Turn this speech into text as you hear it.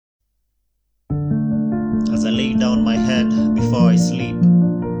As I lay down my head before I sleep,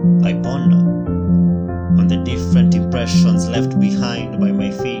 I ponder on the different impressions left behind by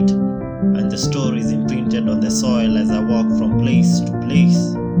my feet and the stories imprinted on the soil as I walk from place to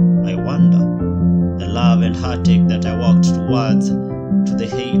place. I wonder the love and heartache that I walked towards, to the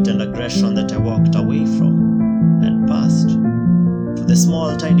hate and aggression that I walked away from and past, to the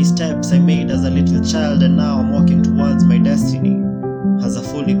small tiny steps I made as a little child, and now I'm walking towards my destiny as a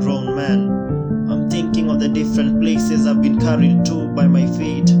fully grown man. I'm thinking of the different places I've been carried to by my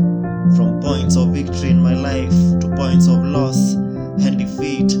feet, from points of victory in my life to points of loss and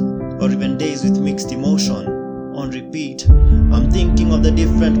defeat, or even days with mixed emotion on repeat. I'm thinking of the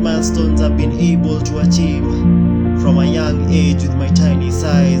different milestones I've been able to achieve, from a young age with my tiny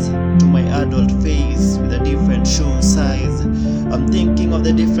size to my adult phase with a different shoe size. I'm thinking of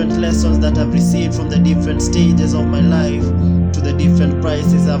the different lessons that I've received from the different stages of my life, to the different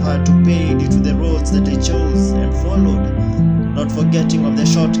prices I've had to pay due to the roads that I chose and followed. Not forgetting of the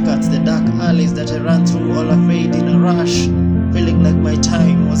shortcuts, the dark alleys that I ran through, all afraid in a rush, feeling like my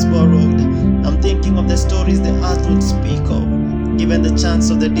time was borrowed. I'm thinking of the stories the earth would speak of, given the chance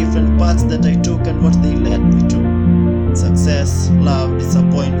of the different paths that I took and what they led me to. Success, love,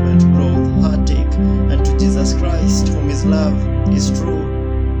 disappointment, growth, heartache, and to Jesus Christ, whom His love is true.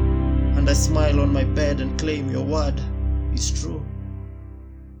 And I smile on my bed and claim your word is true.